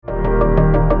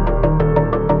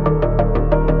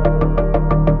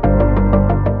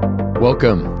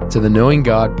Welcome to the Knowing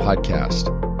God podcast.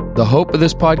 The hope of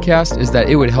this podcast is that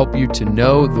it would help you to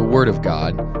know the Word of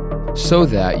God so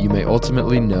that you may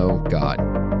ultimately know God.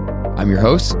 I'm your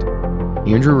host,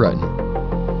 Andrew Rutten.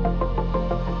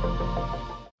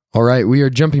 All right, we are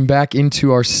jumping back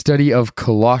into our study of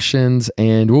Colossians,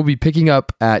 and we'll be picking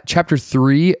up at chapter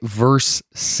 3, verse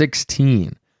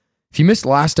 16. If you missed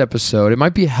last episode, it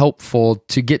might be helpful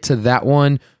to get to that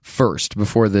one first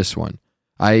before this one.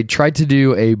 I tried to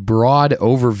do a broad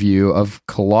overview of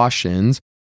Colossians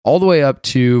all the way up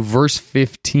to verse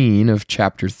 15 of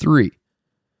chapter 3.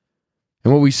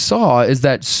 And what we saw is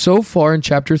that so far in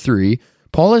chapter 3,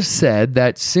 Paul has said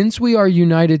that since we are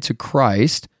united to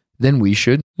Christ, then we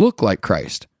should look like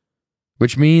Christ,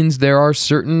 which means there are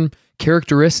certain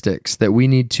characteristics that we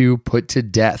need to put to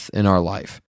death in our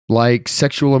life, like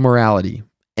sexual immorality,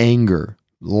 anger,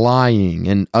 lying,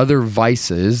 and other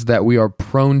vices that we are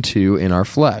prone to in our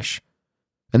flesh.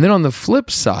 And then on the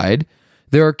flip side,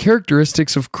 there are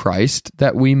characteristics of Christ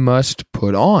that we must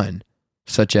put on,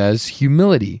 such as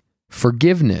humility,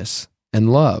 forgiveness,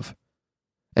 and love.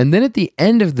 And then at the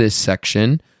end of this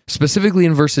section, specifically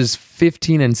in verses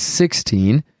 15 and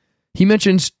 16, he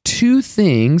mentions two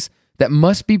things that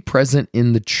must be present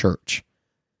in the church.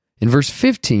 In verse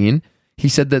 15, he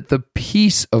said that the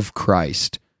peace of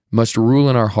Christ must rule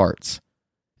in our hearts.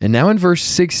 And now in verse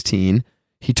 16,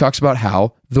 he talks about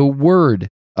how the word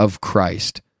of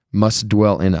Christ must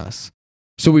dwell in us.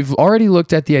 So we've already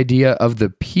looked at the idea of the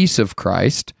peace of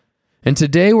Christ, and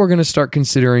today we're going to start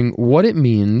considering what it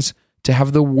means to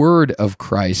have the word of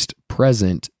Christ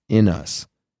present in us.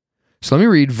 So let me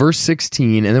read verse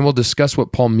 16, and then we'll discuss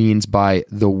what Paul means by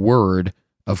the word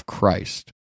of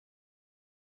Christ.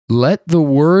 Let the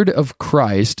word of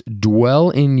Christ dwell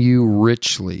in you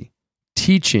richly,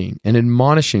 teaching and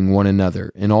admonishing one another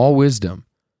in all wisdom,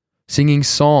 singing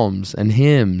psalms and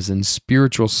hymns and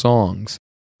spiritual songs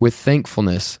with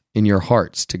thankfulness in your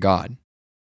hearts to God.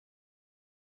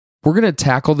 We're going to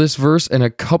tackle this verse in a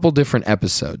couple different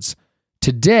episodes.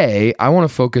 Today, I want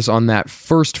to focus on that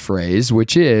first phrase,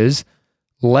 which is,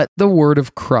 let the word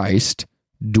of Christ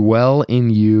dwell in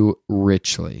you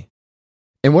richly.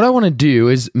 And what I want to do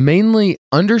is mainly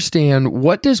understand,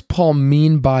 what does Paul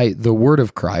mean by the word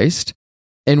of Christ,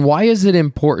 and why is it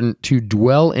important to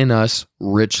dwell in us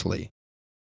richly?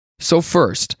 So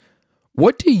first,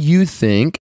 what do you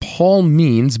think Paul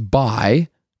means by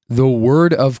the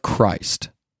word of Christ?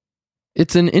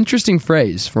 It's an interesting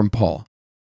phrase from Paul.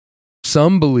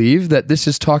 Some believe that this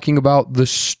is talking about the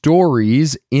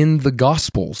stories in the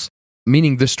Gospels,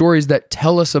 meaning the stories that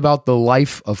tell us about the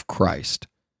life of Christ.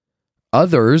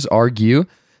 Others argue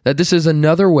that this is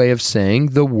another way of saying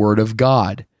the Word of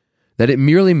God, that it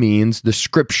merely means the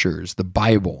Scriptures, the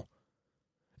Bible.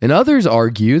 And others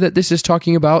argue that this is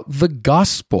talking about the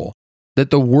gospel, that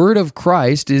the Word of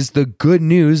Christ is the good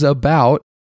news about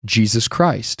Jesus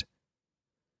Christ.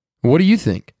 What do you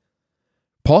think?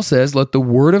 Paul says, let the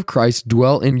word of Christ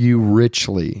dwell in you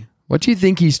richly. What do you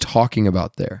think he's talking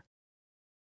about there?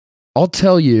 I'll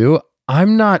tell you,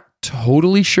 I'm not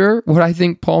totally sure what I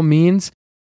think Paul means,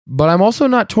 but I'm also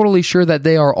not totally sure that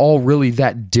they are all really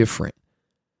that different.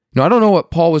 Now, I don't know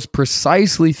what Paul was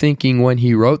precisely thinking when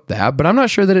he wrote that, but I'm not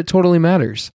sure that it totally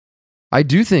matters. I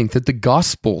do think that the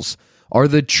Gospels are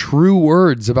the true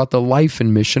words about the life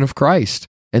and mission of Christ,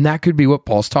 and that could be what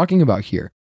Paul's talking about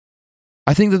here.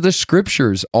 I think that the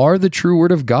Scriptures are the true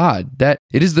word of God, that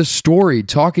it is the story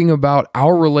talking about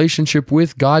our relationship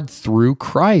with God through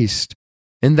Christ.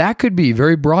 And that could be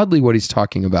very broadly what he's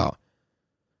talking about.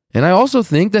 And I also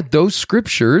think that those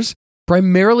Scriptures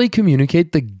primarily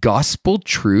communicate the gospel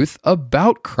truth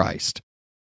about Christ.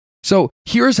 So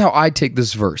here's how I take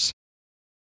this verse.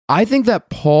 I think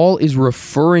that Paul is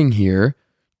referring here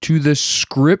to the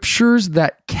Scriptures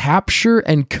that capture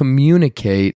and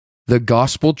communicate the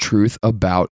gospel truth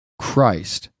about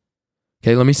Christ.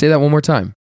 Okay, let me say that one more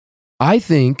time. I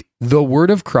think the word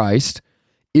of Christ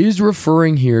is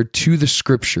referring here to the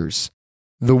Scriptures,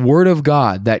 the word of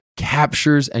God that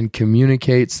captures and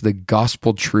communicates the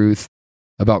gospel truth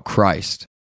about Christ.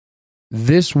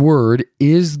 This word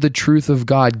is the truth of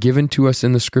God given to us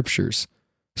in the Scriptures,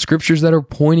 Scriptures that are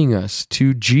pointing us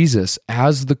to Jesus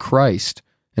as the Christ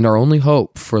and our only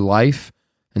hope for life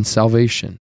and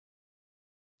salvation.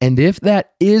 And if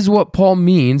that is what Paul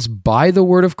means by the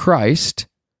word of Christ,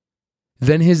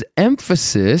 then his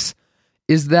emphasis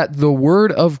is that the word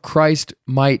of Christ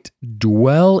might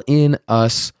dwell in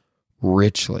us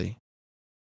richly.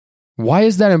 Why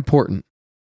is that important?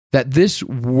 That this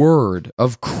word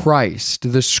of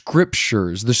Christ, the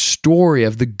Scriptures, the story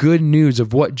of the good news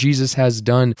of what Jesus has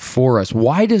done for us,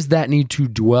 why does that need to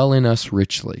dwell in us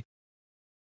richly?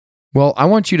 Well, I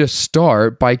want you to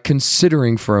start by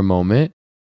considering for a moment,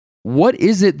 what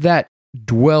is it that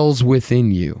dwells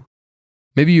within you?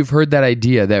 Maybe you've heard that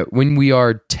idea that when we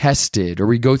are tested or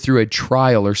we go through a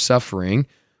trial or suffering,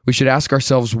 we should ask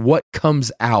ourselves what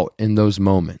comes out in those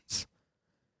moments.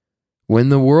 When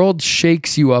the world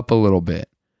shakes you up a little bit,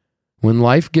 when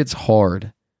life gets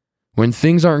hard, when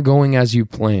things aren't going as you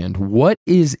planned, what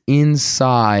is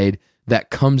inside that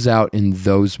comes out in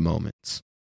those moments?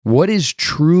 What is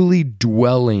truly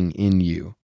dwelling in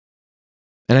you?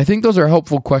 And I think those are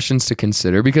helpful questions to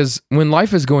consider because when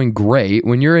life is going great,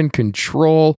 when you're in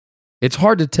control, it's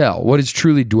hard to tell what is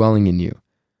truly dwelling in you.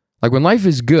 Like when life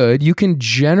is good, you can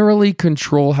generally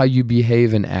control how you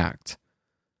behave and act.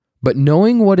 But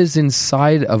knowing what is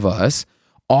inside of us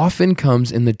often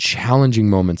comes in the challenging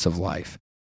moments of life.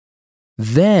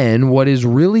 Then what is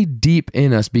really deep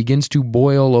in us begins to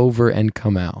boil over and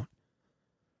come out.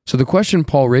 So the question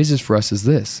Paul raises for us is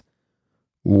this: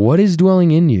 what is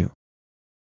dwelling in you?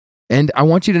 And I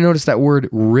want you to notice that word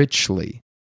richly.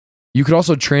 You could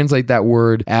also translate that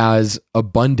word as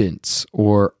abundance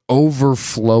or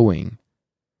overflowing.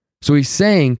 So he's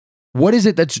saying, what is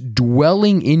it that's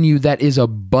dwelling in you that is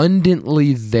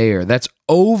abundantly there, that's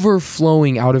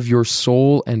overflowing out of your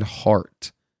soul and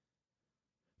heart?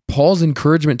 Paul's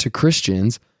encouragement to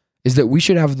Christians is that we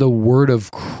should have the word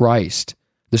of Christ,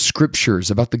 the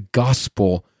scriptures about the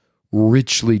gospel,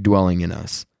 richly dwelling in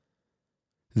us.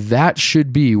 That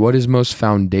should be what is most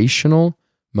foundational,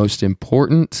 most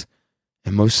important,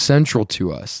 and most central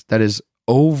to us, that is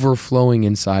overflowing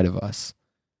inside of us.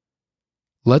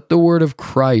 Let the word of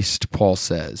Christ, Paul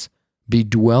says, be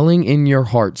dwelling in your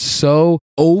heart so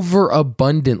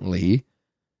overabundantly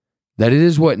that it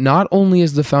is what not only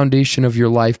is the foundation of your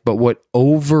life, but what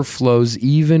overflows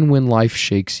even when life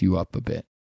shakes you up a bit.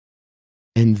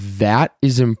 And that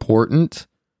is important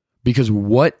because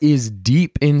what is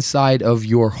deep inside of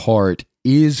your heart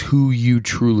is who you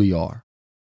truly are.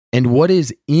 And what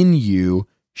is in you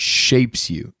shapes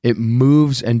you. It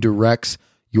moves and directs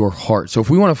your heart. So if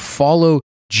we want to follow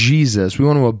Jesus, we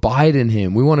want to abide in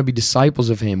him, we want to be disciples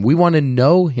of him, we want to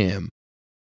know him,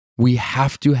 we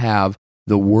have to have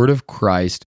the word of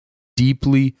Christ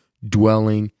deeply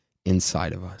dwelling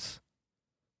inside of us.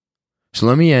 So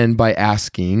let me end by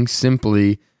asking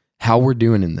simply how we're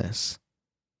doing in this.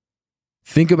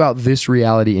 Think about this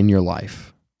reality in your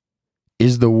life.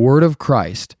 Is the word of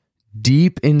Christ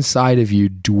deep inside of you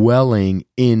dwelling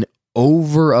in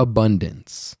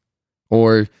overabundance?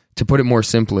 Or to put it more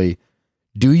simply,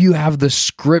 do you have the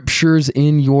scriptures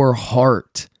in your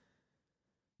heart?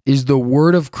 Is the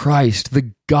word of Christ,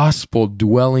 the gospel,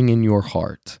 dwelling in your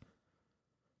heart?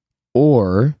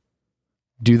 Or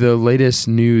do the latest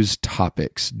news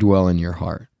topics dwell in your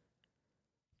heart?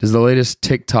 Does the latest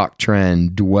TikTok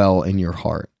trend dwell in your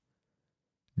heart?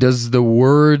 Does the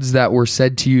words that were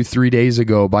said to you 3 days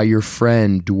ago by your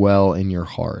friend dwell in your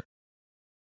heart?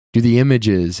 Do the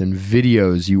images and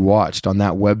videos you watched on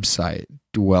that website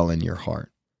dwell in your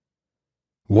heart?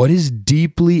 What is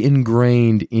deeply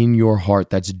ingrained in your heart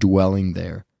that's dwelling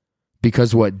there?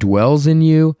 Because what dwells in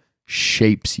you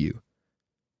shapes you.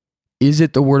 Is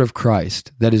it the word of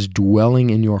Christ that is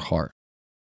dwelling in your heart?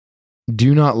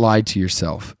 Do not lie to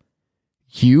yourself.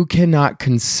 You cannot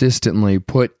consistently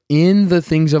put in the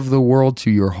things of the world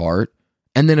to your heart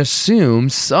and then assume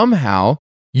somehow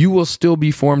you will still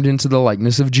be formed into the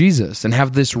likeness of Jesus and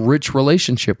have this rich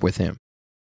relationship with him.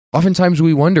 Oftentimes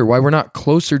we wonder why we're not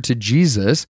closer to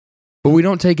Jesus, but we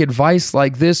don't take advice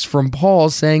like this from Paul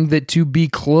saying that to be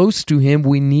close to him,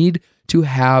 we need to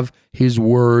have his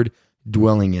word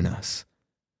dwelling in us.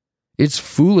 It's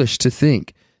foolish to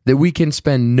think that we can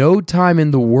spend no time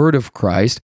in the word of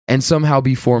Christ and somehow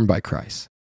be formed by Christ.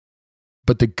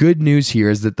 But the good news here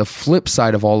is that the flip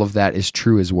side of all of that is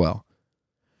true as well.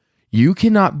 You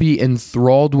cannot be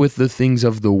enthralled with the things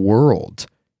of the world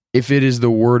if it is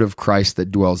the word of Christ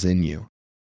that dwells in you.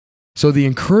 So the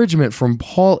encouragement from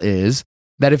Paul is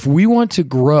that if we want to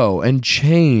grow and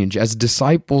change as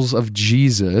disciples of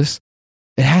Jesus,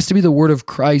 it has to be the word of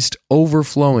Christ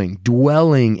overflowing,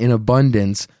 dwelling in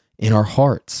abundance in our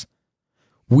hearts.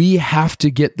 We have to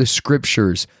get the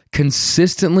scriptures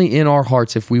consistently in our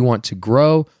hearts if we want to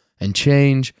grow and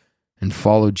change and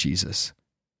follow Jesus.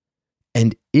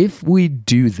 And if we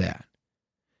do that,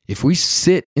 if we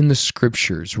sit in the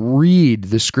scriptures, read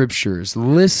the scriptures,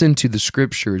 listen to the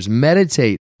scriptures,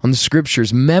 meditate on the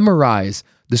scriptures, memorize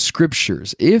the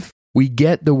scriptures, if we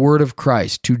get the word of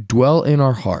Christ to dwell in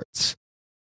our hearts,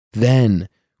 then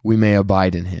we may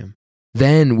abide in him.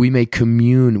 Then we may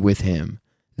commune with him.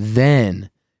 Then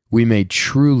we may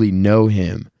truly know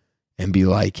him and be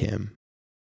like him.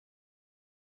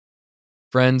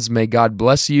 Friends, may God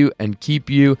bless you and keep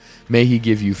you. May he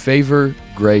give you favor,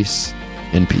 grace,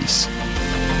 and peace.